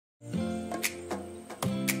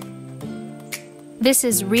This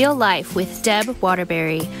is Real Life with Deb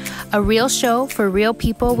Waterbury, a real show for real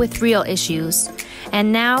people with real issues.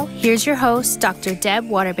 And now, here's your host, Dr. Deb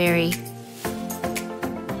Waterbury.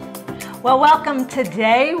 Well, welcome.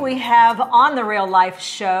 Today we have on the Real Life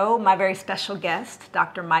show my very special guest,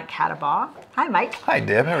 Dr. Mike Hattabaugh. Hi, Mike. Hi,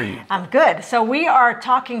 Deb. How are you? I'm good. So we are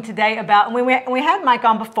talking today about, we had Mike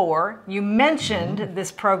on before. You mentioned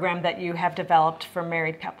this program that you have developed for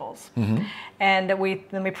married couples. And we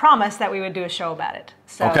promised that we would do a show about it.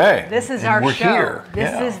 So okay. This is and our we're show. Here.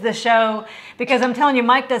 This is the show, because I'm telling you,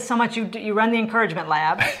 Mike does so much. You run the encouragement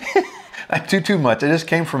lab. I do too much. I just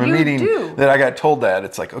came from a meeting that I got told that.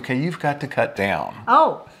 It's like, okay, you've got to cut down.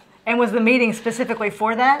 Oh, and was the meeting specifically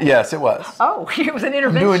for that? Yes, it was. Oh, it was an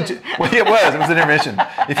intervention. Well, it was an intervention.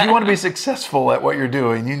 If you want to be successful at what you're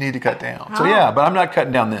doing, you need to cut down. So yeah, but I'm not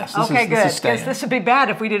cutting down this. Okay, good. Because this would be bad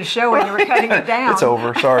if we did a show and you were cutting it down. It's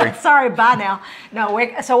over. Sorry. Sorry, bye now. No,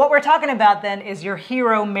 so what we're talking about then is your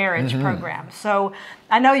Hero Marriage program. So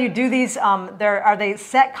I know you do these, are they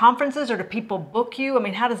set conferences or do people book you? I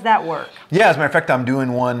mean, how does that work? Yeah, as a matter of fact, I'm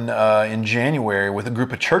doing one in January with a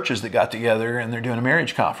group of churches that got together and they're doing a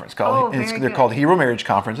marriage conference. They're called Hero Marriage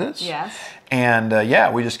Conferences. Yes. And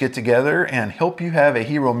we just get together and help you have a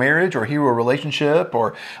hero marriage or hero relationship.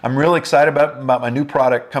 Or I'm really excited about my new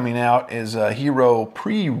product coming out is a hero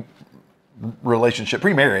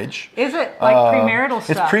pre-marriage. Is it like premarital stuff?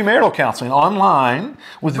 It's premarital counseling online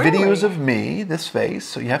with videos of me, this face.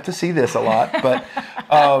 So you have to see this a lot. But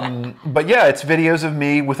yeah, it's videos of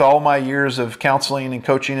me with all my years of counseling and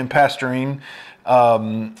coaching and pastoring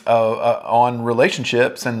on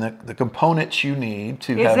relationships and the components you need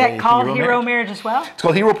to have a hero marriage. Is that called Hero Marriage as well? It's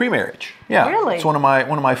called Hero Pre-Marriage. Yeah, really? It's one of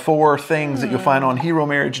my 4 things that you'll find on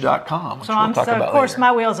heromarriage.com, which we'll talk about of course, later.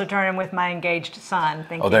 my wheels are turning with my engaged son.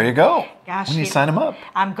 Thinking, oh, there you go. Gosh, we need to sign him up.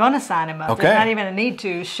 I'm going to sign him up. Okay. There's not even a need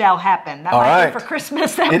to. Shall happen. That all might right. be for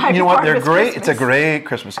Christmas. That you might know be what? part They're of great. Christmas. It's a great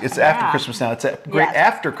Christmas. It's after Christmas now. It's a great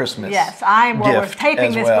after Christmas. Yes, we're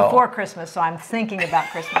taping this well. before Christmas, so I'm thinking about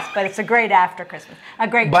Christmas. But it's a great after Christmas. A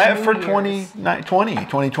great Buy it for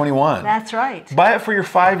 2021. That's right. Buy it for your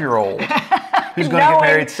 5-year-old who's going to get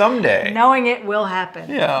married someday. Knowing it will happen.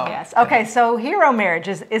 Yeah. Yes. Okay, so Hero Marriage,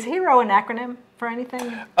 is Hero an acronym for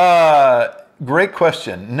anything? Great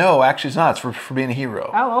question. No, actually it's not. It's for being a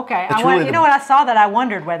hero. Oh, okay. Really you know what, I saw that, I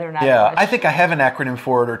wondered whether or not it was. I think I have an acronym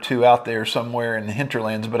for it or two out there somewhere in the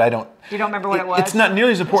hinterlands, but I don't. You don't remember what it was? It's not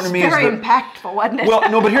nearly as important to me as very impactful, wasn't it? Well,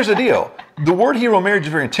 no, but here's the deal. The word hero marriage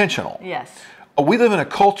is very intentional. Yes. We live in a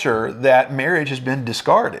culture that marriage has been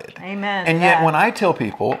discarded. Amen. And yet when I tell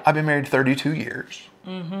people, I've been married 32 years,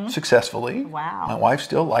 successfully. Wow. My wife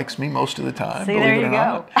still likes me most of the time. See, there you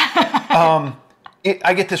go.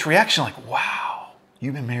 I get this reaction like, wow,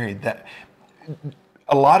 you've been married that.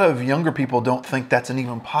 A lot of younger people don't think that's an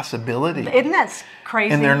even possibility. Isn't that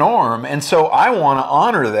crazy? In their norm. And so I want to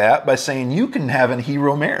honor that by saying you can have a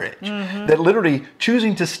hero marriage. That literally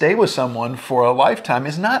choosing to stay with someone for a lifetime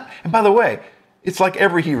is not, and by the way, it's like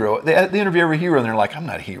every hero. They interview every hero and they're like, I'm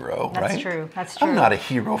not a hero, right? That's true. That's true. I'm not a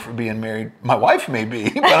hero for being married. My wife may be,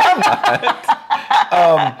 but I'm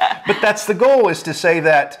not. But that's the goal, is to say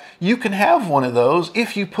that you can have one of those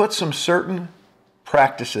if you put some certain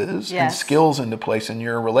practices and skills into place in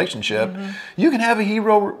your relationship. You can have a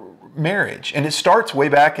hero marriage. And it starts way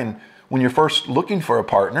back when you're first looking for a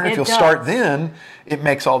partner. If you'll start then, it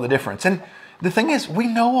makes all the difference. And the thing is, we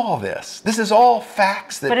know all this. This is all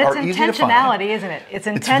facts that are easy to find. But it's intentionality, isn't it? It's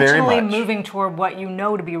intentionally moving toward what you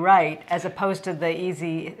know to be right, as opposed to the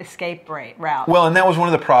easy escape route. Well, and that was one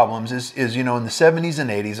of the problems is in the 70s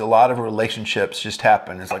and 80s, a lot of relationships just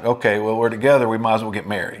happened. It's like, okay, well, we're together, we might as well get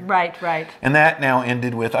married. Right, right. And that now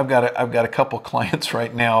ended with, I've got a couple clients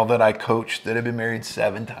right now that I coach that have been married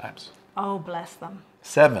 7 times. Oh, bless them.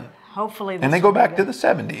 7. Hopefully, and they go back to the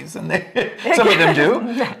 70s, and some of them do.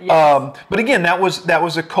 Yes. But again, that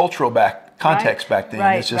was a cultural context back then.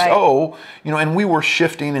 It's just and we were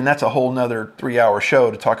shifting, and that's a whole nother 3-hour show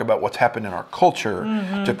to talk about what's happened in our culture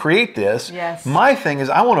to create this. Yes. My thing is,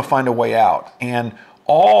 I want to find a way out, and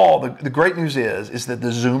all the great news is that the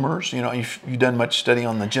Zoomers, you've done much study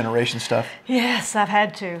on the generation stuff. Yes, I've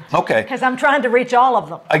had to. Okay. Because I'm trying to reach all of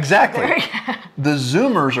them. Exactly. The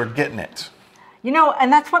Zoomers are getting it.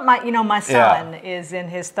 And that's what my son is in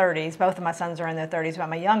his 30s. Both of my sons are in their 30s, but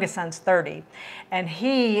my youngest son's 30. And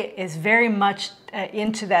he is very much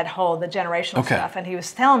into the generational stuff. And he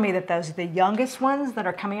was telling me that the youngest ones that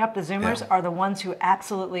are coming up, the Zoomers, are the ones who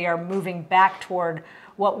absolutely are moving back toward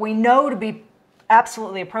what we know to be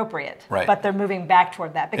absolutely appropriate. Right. But they're moving back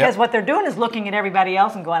toward that because what they're doing is looking at everybody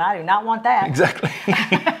else and going, I do not want that. Exactly.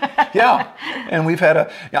 Yeah. And we've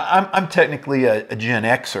had I'm technically a Gen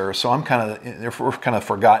Xer, so we're kind of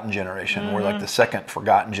forgotten generation. We're like the second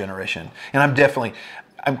forgotten generation. And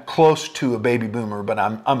I'm close to a baby boomer, but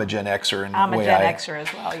I'm a Gen Xer. And I'm a Gen Xer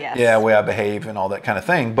as well, yes. Yeah, the way I behave and all that kind of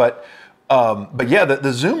thing. But yeah,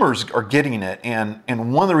 the Zoomers are getting it. And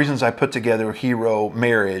one of the reasons I put together Hero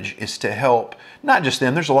Marriage is to help, not just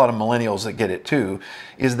them, there's a lot of millennials that get it too,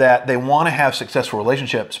 is that they want to have successful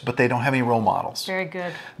relationships, but they don't have any role models. Very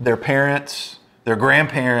good. Their parents, their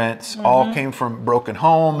grandparents all came from broken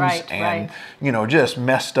homes and, just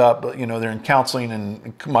messed up. They're in counseling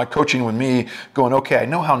and my coaching with me going, okay, I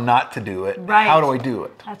know how not to do it. Right. How do I do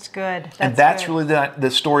it? That's good. That's really the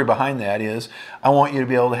story behind that is I want you to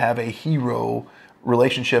be able to have a hero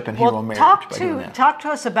relationship and hero marriage. Talk to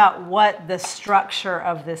us about what the structure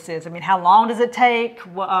of this is. I mean, how long does it take?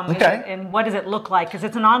 And what does it look like? Because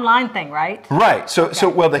it's an online thing, right? Right. So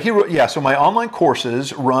my online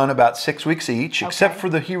courses run about 6 weeks each, except for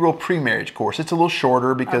the Hero Pre-Marriage course. It's a little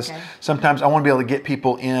shorter because sometimes I want to be able to get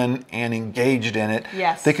people in and engaged in it.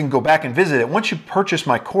 Yes. They can go back and visit it. Once you purchase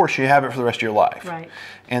my course, you have it for the rest of your life. Right.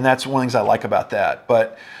 And that's one of the things I like about that.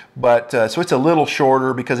 But so it's a little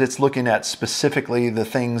shorter because it's looking at specifically the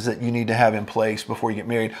things that you need to have in place before you get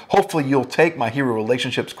married. Hopefully you'll take my Hero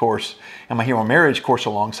Relationships course and my Hero Marriage course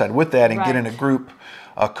alongside with that and get in a group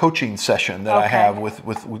coaching session that I have with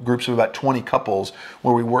groups of about 20 couples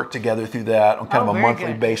where we work together through that on kind of a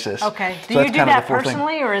monthly basis. Okay. Do you do that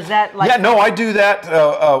personally or is that like... Yeah, no, I do that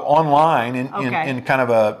online in kind of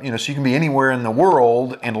so you can be anywhere in the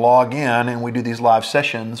world and log in and we do these live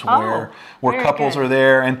sessions where couples are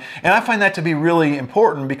there. And I find that to be really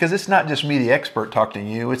important because it's not just me, the expert, talking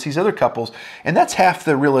to you. It's these other couples. And that's half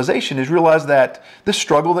the realization is realize that the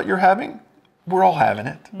struggle that you're having, we're all having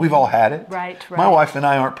it. We've all had it. Right. My wife and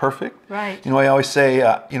I aren't perfect. Right. I always say,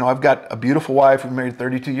 I've got a beautiful wife. We've been married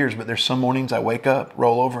 32 years, but there's some mornings I wake up,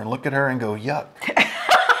 roll over and look at her and go, yuck.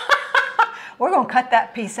 We're going to cut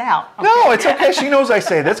that piece out. Okay. No, it's okay. She knows I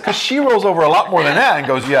say this because she rolls over a lot more than that and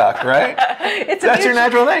goes, yuck, right? That's your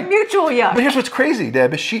natural thing. Mutual yuck. But here's what's crazy,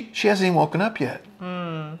 Deb, is she hasn't even woken up yet.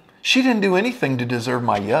 She didn't do anything to deserve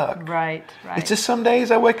my yuck. Right. It's just some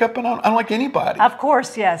days I wake up and I'm like anybody. Of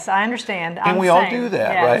course, yes, I understand. And we all do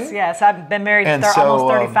that, right? Yes, I've been married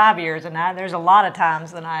almost 35 years, and there's a lot of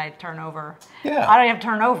times that I turn over. Yeah. I don't even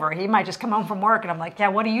turn over. He might just come home from work, and I'm like, yeah,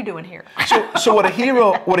 what are you doing here? So what a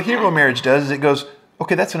hero marriage does is it goes,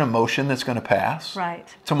 okay, that's an emotion that's going to pass. Right.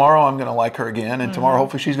 Tomorrow I'm going to like her again, and tomorrow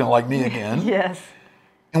hopefully she's going to like me again. Yes.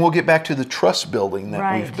 And we'll get back to the trust building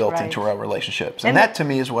that we've built into our relationships. And that to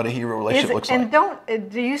me is what a hero relationship looks like. And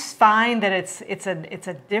do you find that it's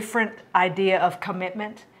a different idea of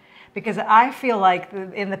commitment? Because I feel like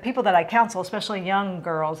in the people that I counsel, especially young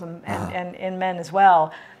girls and men as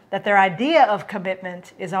well, that their idea of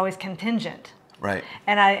commitment is always contingent. Right.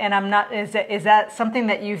 And I'm not. Is that something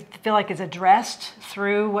that you feel like is addressed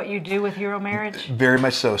through what you do with Hero Marriage? Very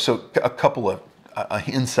much so. So a couple of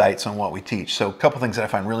insights on what we teach. So a couple things that I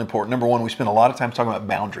find really important. Number one, we spend a lot of time talking about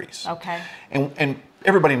boundaries. Okay. And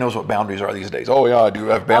everybody knows what boundaries are these days. Oh yeah, I do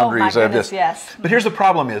have boundaries. Oh my goodness, yes. But here's the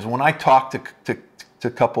problem is when I talk to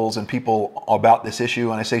couples and people about this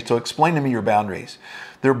issue and I say, so explain to me your boundaries.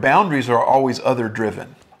 Their boundaries are always other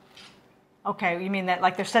driven. Okay, you mean that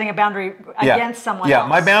like they're setting a boundary against someone else? Yeah,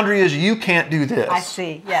 my boundary is you can't do this. I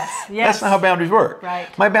see, yes. That's not how boundaries work. Right.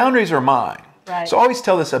 My boundaries are mine. Right. So I always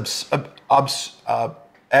tell this absurd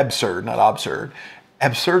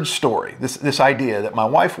story, this idea that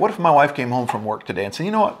what if my wife came home from work today and said,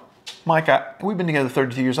 you know what, Mike, we've been together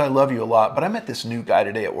 32 years, I love you a lot, but I met this new guy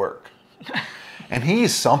today at work. And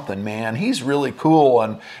he's something, man. He's really cool.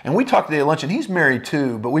 And we talked today at lunch, and he's married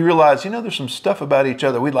too, but we realized, there's some stuff about each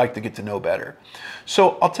other we'd like to get to know better.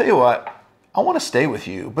 So I'll tell you what, I want to stay with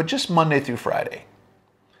you, but just Monday through Friday.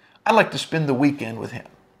 I'd like to spend the weekend with him.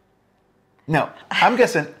 Now, I'm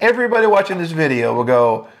guessing everybody watching this video will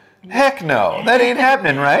go, heck no, that ain't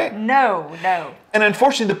happening, right? No. And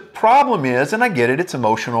unfortunately, the problem is, and I get it, it's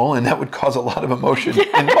emotional, and that would cause a lot of emotion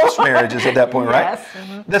in most marriages at that point, right? Yes.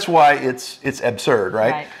 Mm-hmm. That's why it's absurd,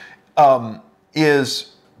 right? The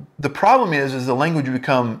problem is the language would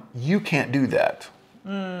become, you can't do that.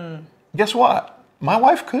 Guess what? My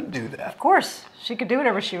wife could do that. Of course. She could do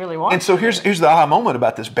whatever she really wants. And so here's the aha moment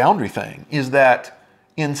about this boundary thing, is that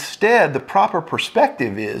instead, the proper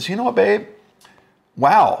perspective is, you know what, babe?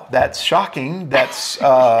 Wow, that's shocking.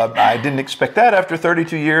 I didn't expect that after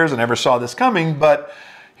 32 years. I never saw this coming, but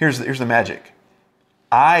here's the magic.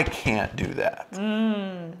 I can't do that.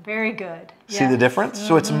 Very good. See the difference?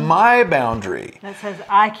 So it's my boundary. That says,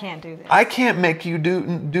 I can't do this. I can't make you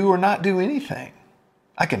do or not do anything.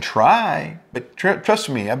 I can try, but trust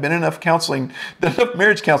me, I've been in enough counseling, enough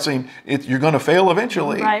marriage counseling, you're going to fail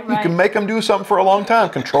eventually. Right. You can make them do something for a long time.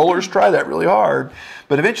 Controllers try that really hard,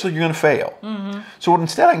 but eventually you're going to fail. So what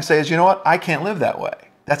instead I can say is, you know what? I can't live that way.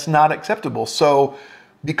 That's not acceptable. So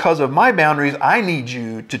because of my boundaries, I need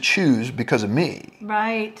you to choose because of me.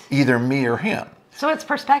 Right. Either me or him. So it's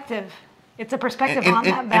perspective. It's a perspective on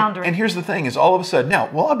that boundary. And here's the thing is all of a sudden, now,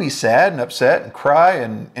 well, I'll be sad and upset and cry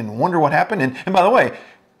and wonder what happened. And by the way,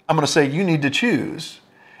 I'm going to say you need to choose.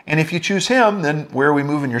 And if you choose him, then where are we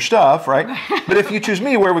moving your stuff, right? But if you choose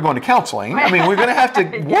me, where are we going to counseling? I mean, we're going to have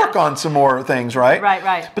to work on some more things, right?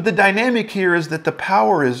 Right. But the dynamic here is that the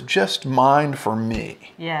power is just mine for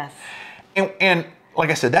me. Yes. And like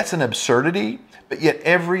I said, that's an absurdity. But yet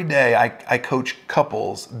every day I coach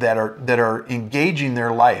couples that are engaging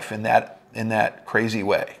their life in that crazy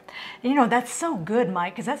way. You know, that's so good,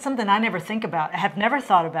 Mike, because that's something I never think about. I have never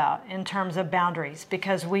thought about in terms of boundaries,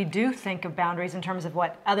 because we do think of boundaries in terms of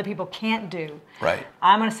what other people can't do. Right.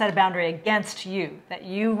 I'm going to set a boundary against you, that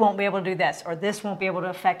you won't be able to do this, or this won't be able to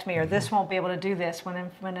affect me, or this won't be able to do this,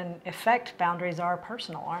 when in effect, boundaries are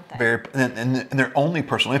personal, aren't they? And they're only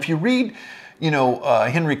personal. If you read,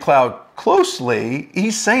 Henry Cloud closely,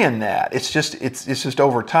 he's saying that. It's just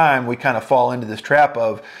over time we kind of fall into this trap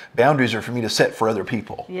of boundaries are for me to set for other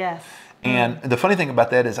people. Yes. And the funny thing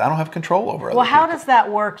about that is I don't have control over other people. Well, how does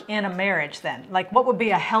that work in a marriage then? Like, what would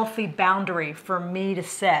be a healthy boundary for me to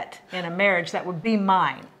set in a marriage that would be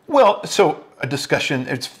mine? Well, so a discussion,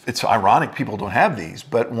 it's ironic people don't have these,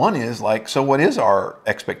 but one is like, so what is our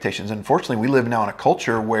expectations? Unfortunately, we live now in a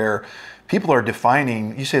culture where people are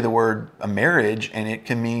defining, you say the word a marriage, and it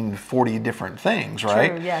can mean 40 different things,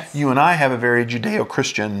 right? True, yes. You and I have a very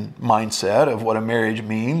Judeo-Christian mindset of what a marriage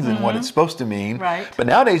means and what it's supposed to mean. Right. But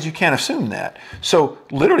nowadays, you can't assume that. So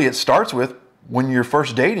literally, it starts with when you're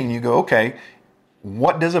first dating, you go, okay,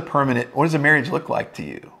 what does a marriage look like to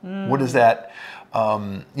you? What is that?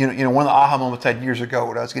 One of the aha moments I had years ago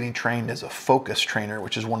when I was getting trained as a focus trainer,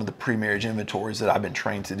 which is one of the pre-marriage inventories that I've been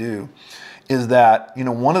trained to do, is that,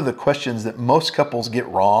 one of the questions that most couples get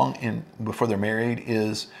wrong before they're married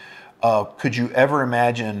is, could you ever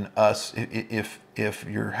imagine us if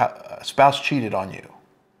your spouse cheated on you?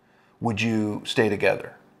 Would you stay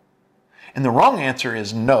together? And the wrong answer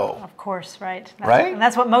is no. Of course, right? Right? And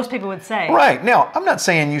that's what most people would say. Right. Now, I'm not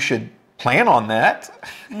saying you should plan on that.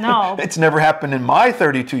 No. It's never happened in my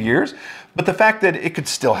 32 years, but the fact that it could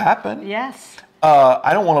still happen. Yes.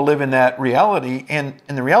 I don't want to live in that reality, and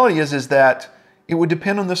the reality is that it would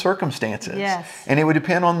depend on the circumstances. Yes. And it would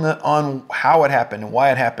depend on how it happened and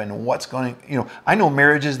why it happened and what's going. I know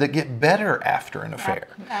marriages that get better after an affair.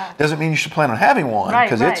 Doesn't mean you should plan on having one,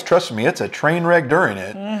 because trust me, it's a train wreck during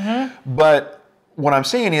it. But what I'm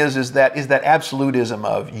saying is that absolutism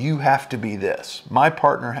of you have to be this. My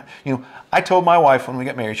partner, I told my wife when we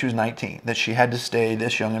got married, she was 19, that she had to stay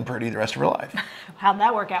this young and pretty the rest of her life. How'd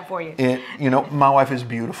that work out for you? My wife is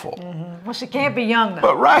beautiful. Well, she can't be young though.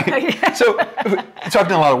 But right. So I've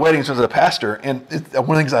done a lot of weddings as a pastor, and one of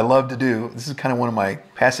the things I love to do, this is kind of one of my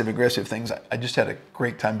passive aggressive things I just had a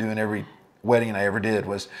great time doing every wedding I ever did,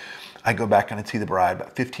 was I go back and I'd see the bride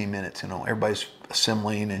about 15 minutes, everybody's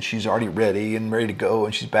assembling and she's already ready to go,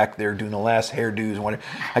 and she's back there doing the last hairdos and whatever.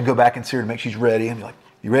 I go back and see her to make sure she's ready and be like,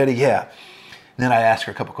 you ready? Yeah. And then I ask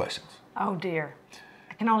her a couple questions. Oh dear.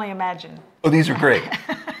 I can only imagine. Oh, these are great.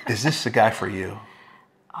 Is this the guy for you?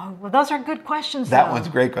 Oh, well, those are good questions. That though. one's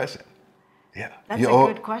a great question. Yeah. That's a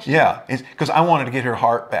good question. Yeah, because I wanted to get her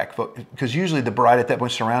heart back. Because usually the bride at that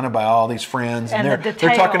point is surrounded by all these friends, and they're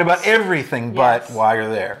talking about everything but why you're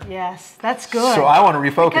there. Yes, that's good. So I want to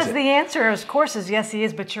refocus because the answer, of course, is yes, he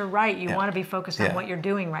is. But you're right. You want to be focused on what you're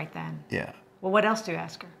doing right then. Yeah. Well, what else do you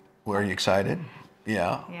ask her? Well, are you excited?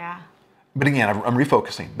 Yeah. Yeah. But again, I'm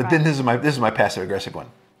refocusing. But then this is my passive aggressive one.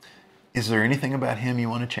 Is there anything about him you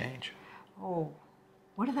want to change? Oh.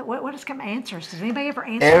 What are some answers? Does anybody ever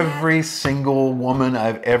answer Every single woman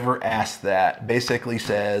I've ever asked that basically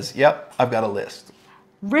says, yep, I've got a list.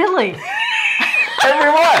 Really?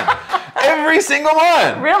 Everyone. Every single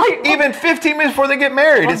one. Really? Even 15 minutes before they get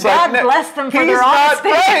married. Well, it's God like, bless them for their honesty.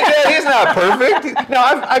 Right. Yeah, he's not perfect. Now,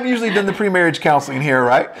 I've usually done the pre-marriage counseling here,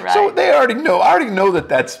 right? So they already know. I already know that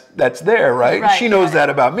that's there, right? She knows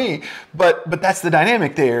that about me. But that's the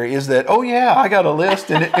dynamic there, is that, oh yeah, I got a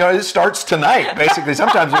list, and it starts tonight, basically.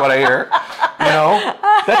 Sometimes what I hear,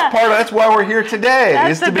 that's why we're here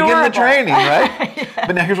today, is to begin the training, right?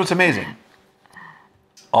 But now here's what's amazing.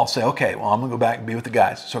 I'll say, okay, well, I'm going to go back and be with the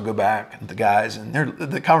guys. So I'll go back and the guys, and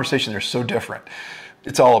the conversation, they're so different.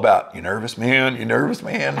 It's all about, you nervous, man? You nervous,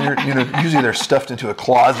 man? Usually they're stuffed into a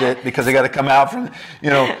closet because they got to come out from,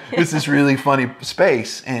 it's this really funny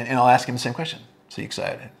space. And I'll ask him the same question. So you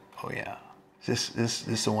excited? Oh, yeah. Is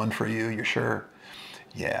this the one for you? You're sure?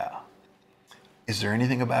 Yeah. Is there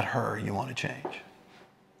anything about her you want to change?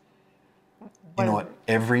 You know what?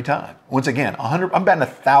 Every time. Once again, 100. I'm betting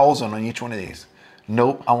 1,000 on each one of these.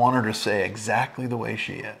 Nope, I want her to say exactly the way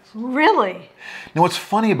she is. Really? Now, what's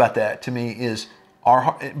funny about that to me is,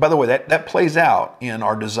 by the way, that plays out in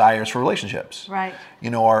our desires for relationships. Right.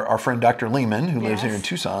 Our friend Dr. Lehman, who lives here in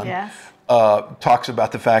Tucson, talks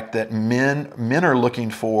about the fact that men are looking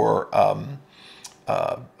for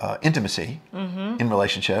intimacy in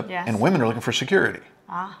relationship, and women are looking for security.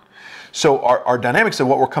 So our dynamics of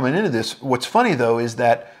what we're coming into this, what's funny though is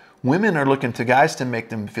that women are looking to guys to make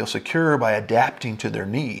them feel secure by adapting to their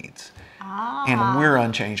needs. And we're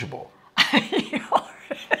unchangeable.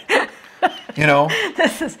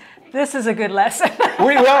 This is a good lesson.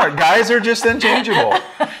 We are. Guys are just unchangeable.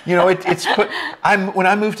 When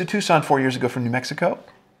I moved to Tucson 4 years ago from New Mexico,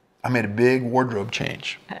 I made a big wardrobe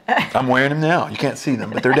change. I'm wearing them now. You can't see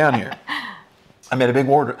them, but they're down here. I made a big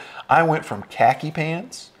wardrobe. I went from khaki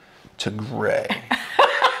pants to gray.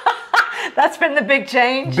 That's been the big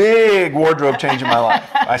change? Big wardrobe change in my life.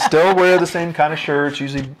 I still wear the same kind of shirts.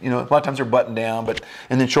 Usually, a lot of times they're buttoned down,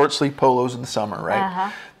 and then short sleeve polos in the summer,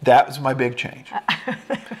 right? That was my big change.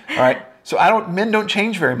 All right. So men don't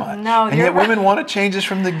change very much. No, and yet women want to change this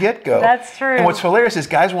from the get-go. That's true. And what's hilarious is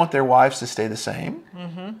guys want their wives to stay the same.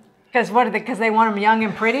 Because what? Because they want them young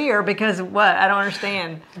and pretty, or because what? I don't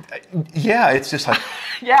understand. Yeah, it's just like.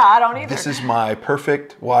 Yeah, I don't either. This is my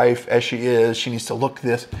perfect wife as she is. She needs to look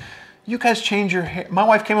this. You guys change your hair. My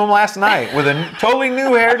wife came home last night with a totally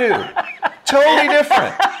new hairdo. Totally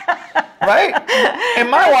different. Right? And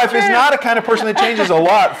my wife is not a kind of person that changes a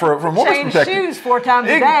lot from woman's perspective. Change shoes 4 times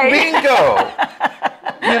a day. Bingo.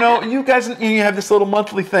 You guys, you have this little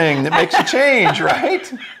monthly thing that makes you change,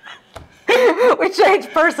 right? We change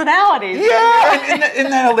personalities. Yeah, isn't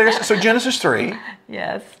that hilarious? So Genesis 3.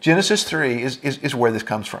 Yes. Genesis 3 is where this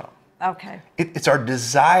comes from. Okay. It's our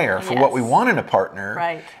desire for what we want in a partner.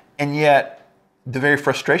 Right. And yet, the very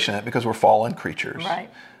frustration of it, because we're fallen creatures.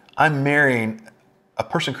 Right. I'm marrying a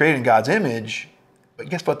person created in God's image, but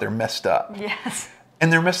guess what? They're messed up. Yes.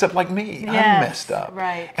 And they're messed up like me. Yes, I'm messed up.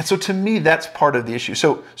 Right. And so to me, that's part of the issue.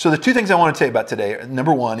 So the two things I want to tell you about today,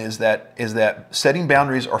 number one is that setting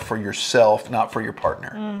boundaries are for yourself, not for your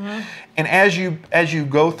partner. And as you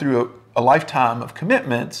go through a lifetime of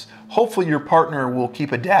commitments, hopefully your partner will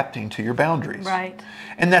keep adapting to your boundaries. Right.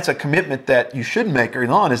 And that's a commitment that you should make early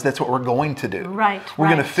on, is that's what we're going to do. Right. We're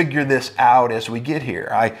going to figure this out as we get here.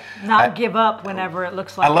 Not give up whenever it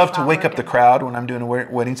looks like I love to wake up the crowd when I'm doing a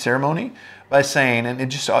wedding ceremony by saying, and it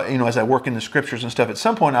just, as I work in the scriptures and stuff, at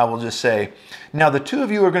some point I will just say, now the two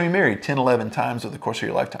of you are going to be married 10, 11 times over the course of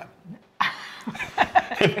your lifetime.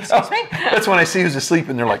 Excuse me? That's when I see who's asleep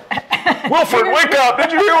and they're like, Wilford, wake up.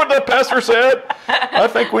 Did you hear what the pastor said? I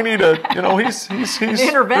think we need he's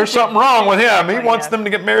there's something wrong with him. He wants them to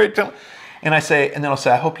get married. And then I'll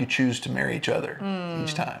say, I hope you choose to marry each other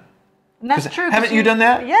each time. And that's true. Haven't you done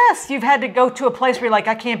that? Yes. You've had to go to a place where you're like,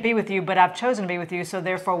 I can't be with you, but I've chosen to be with you, so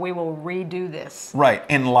therefore we will redo this. Right.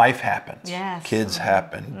 And life happens. Yes. Kids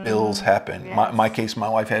happen. Bills happen. Yes. In my case, my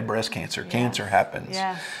wife had breast cancer. Yes. Cancer happens.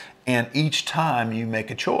 Yes. And each time you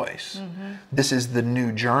make a choice, this is the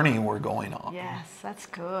new journey we're going on. Yes, that's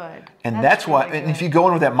good. And that's why, and if you go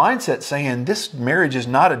in with that mindset saying this marriage is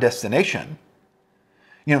not a destination,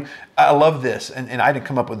 I love this, and I didn't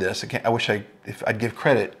come up with this. I wish if I'd give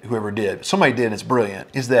credit, whoever did. Somebody did, and it's brilliant,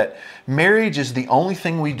 is that marriage is the only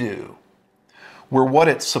thing we do where what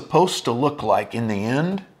it's supposed to look like in the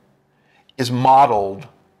end is modeled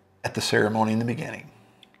at the ceremony in the beginning.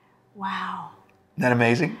 Wow. Isn't that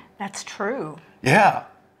amazing? That's true. Yeah.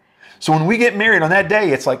 So when we get married on that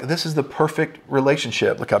day, it's like, this is the perfect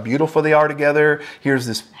relationship. Look how beautiful they are together. Here's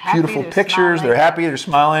this beautiful pictures. Smiling. They're happy, they're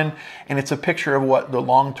smiling. And it's a picture of what the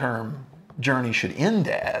long-term journey should end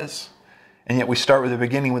as. And yet we start with the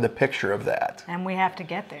beginning with a picture of that. And we have to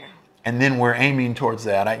get there. And then we're aiming towards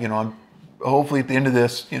that. I'm hopefully at the end of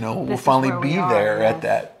this, we'll finally be there at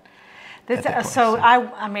that. So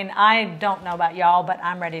I don't know about y'all, but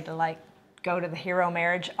I'm ready to go to the hero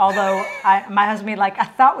marriage. Although my husband I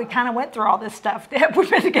thought we kind of went through all this stuff. We've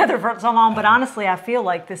been together for so long, but honestly, I feel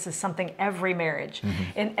like this is something every marriage,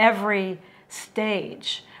 in every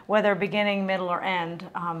stage, whether beginning, middle, or end.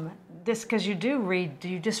 Because you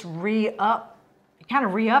just re-up kind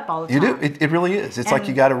of re-up all the You time. do. It really is. It's like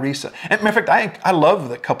you got to reset. And matter of fact, I love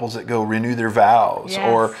the couples that go renew their vows. Yes.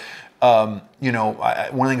 Or, you know,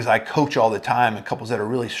 one of the things I coach all the time in couples that are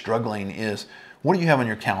really struggling is, what do you have on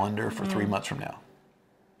your calendar for 3 months from now?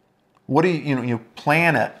 What do you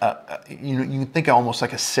plan you can think of almost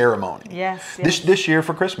like a ceremony. Yes. This year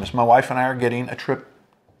for Christmas, my wife and I are getting a trip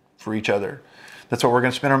for each other. That's what we're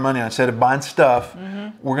going to spend our money on. Instead of buying stuff,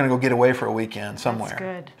 we're going to go get away for a weekend somewhere. That's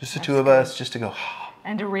good. Just the two of us, just to go.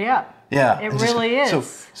 And to re-up. Yeah. It really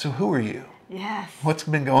is. So who are you? Yes. What's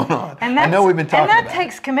been going on? And I know we've been talking about it. And that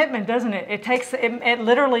takes commitment, doesn't it? It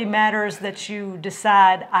literally matters that you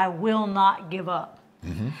decide, I will not give up.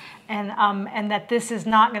 And that this is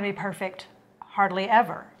not going to be perfect, hardly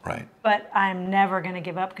ever. Right. But I'm never going to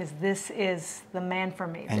give up because this is the man for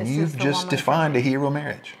me. And this you've just defined a hero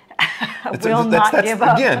marriage. Will not give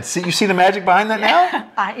up. Again, see, you see the magic behind that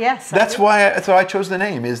now? Yes. That's why I chose the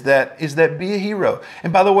name, is that be a hero.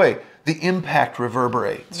 And by the way, the impact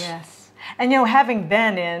reverberates. Yes. And having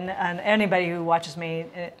been in, and anybody who watches me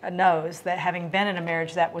knows that having been in a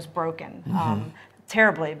marriage that was broken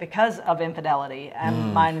terribly because of infidelity,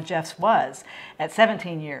 and mine and Jeff's was at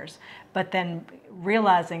 17 years, but then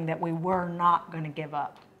realizing that we were not going to give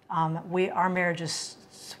up. Our marriage is,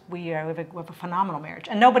 we have a phenomenal marriage.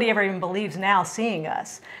 And nobody ever even believes now, seeing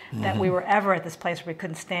us, that we were ever at this place where we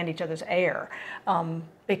couldn't stand each other's air,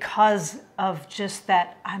 because of just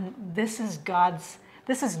that, this is God's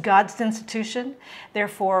institution,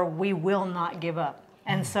 therefore we will not give up.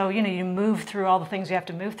 And so, you move through all the things you have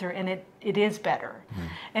to move through, and it is better.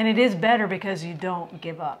 And it is better because you don't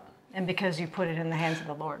give up, and because you put it in the hands of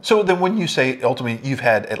the Lord. So then when you say, ultimately, you've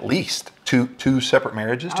had at least two separate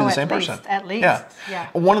marriages to the same person. At least, yeah.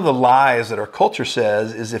 One of the lies that our culture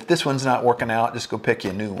says is, if this one's not working out, just go pick you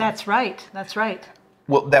a new one. That's right.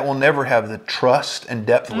 Well, that will never have the trust and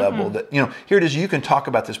depth level that, here it is, you can talk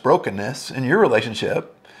about this brokenness in your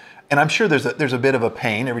relationship. And I'm sure there's a bit of a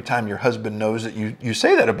pain every time your husband knows that you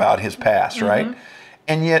say that about his past, right?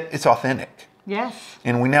 And yet it's authentic. Yes.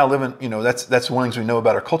 And we now live in, that's one of the things we know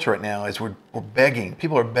about our culture right now, is we're begging.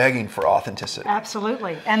 People are begging for authenticity.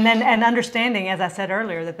 Absolutely. And understanding, as I said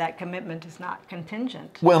earlier, that commitment is not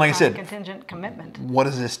contingent. Well, like I said, contingent commitment. What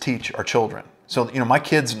does this teach our children? So, my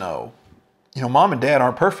kids know, mom and dad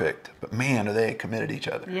aren't perfect, but man, are they committed to each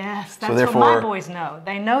other. Yes, that's what my boys know.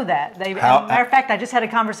 They know that. Matter of fact, I just had a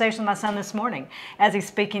conversation with my son this morning as he's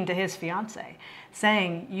speaking to his fiance,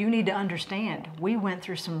 saying, you need to understand, we went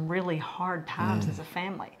through some really hard times as a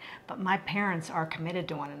family, but my parents are committed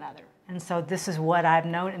to one another. And so this is what I've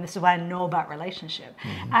known, and this is what I know about relationship.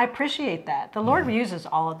 I appreciate that. The Lord uses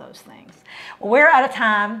all of those things. Well, we're out of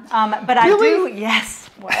time, but really? Yes.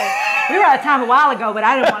 Well, we were out of time a while ago, but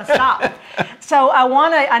I didn't want to stop. So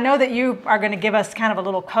I know that you are going to give us kind of a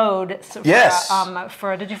little code. Yes.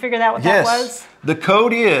 Did you figure out what that was? The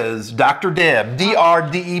code is Dr. Deb,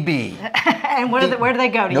 D-R-D-E-B. And where do they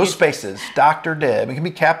go? No spaces, Dr. Deb. It can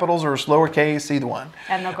be capitals or lowercase, either one.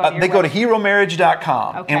 And they'll go to they go to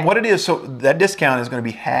heromarriage.com. Okay. And what it is, so that discount is going to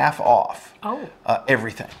be half off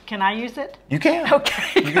everything. Can I use it? You can.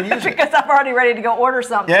 Okay. You can use it. Because I'm already ready to go order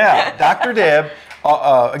something. Yeah, Dr. Deb.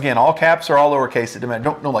 Again, all caps or all lowercase.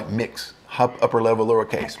 Don't like mix. Upper level,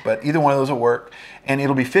 lowercase, but either one of those will work, and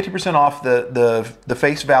it'll be 50% off the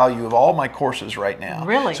face value of all my courses right now.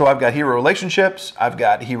 Really? So I've got Hero Relationships, I've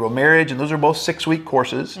got Hero Marriage, and those are both 6-week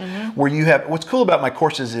courses. Where you have, what's cool about my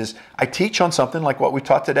courses is I teach on something like what we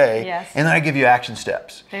taught today, and then I give you action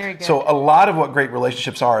steps. Very good. So a lot of what great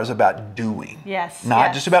relationships are is about doing. Yes.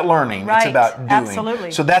 Not just about learning. Right. It's about doing.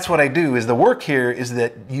 Absolutely. So that's what I do. Is the work here is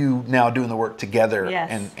that you now doing the work together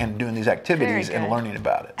Yes. and doing these activities and learning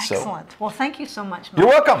about it. Excellent. Well, thank you so much, Mike. You're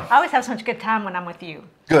welcome. I always have such a good time when I'm with you.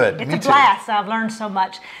 Good. It's a blast. I've learned so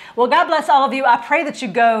much. Well, God bless all of you. I pray that you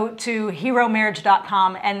go to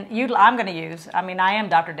heromarriage.com and I'm going to use, I am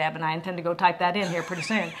Dr. Deb, and I intend to go type that in here pretty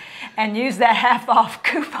soon, and use that half-off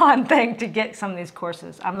coupon thing to get some of these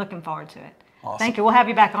courses. I'm looking forward to it. Awesome. Thank you. We'll have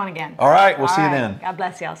you back on again. All right. We'll see you then. God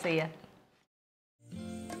bless you. I'll see you.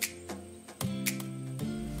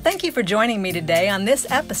 Thank you for joining me today on this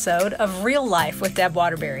episode of Real Life with Deb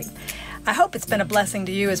Waterbury. I hope it's been a blessing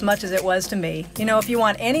to you as much as it was to me. If you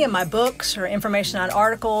want any of my books or information on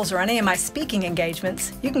articles or any of my speaking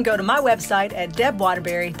engagements, you can go to my website at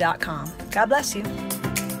debwaterbury.com. God bless you.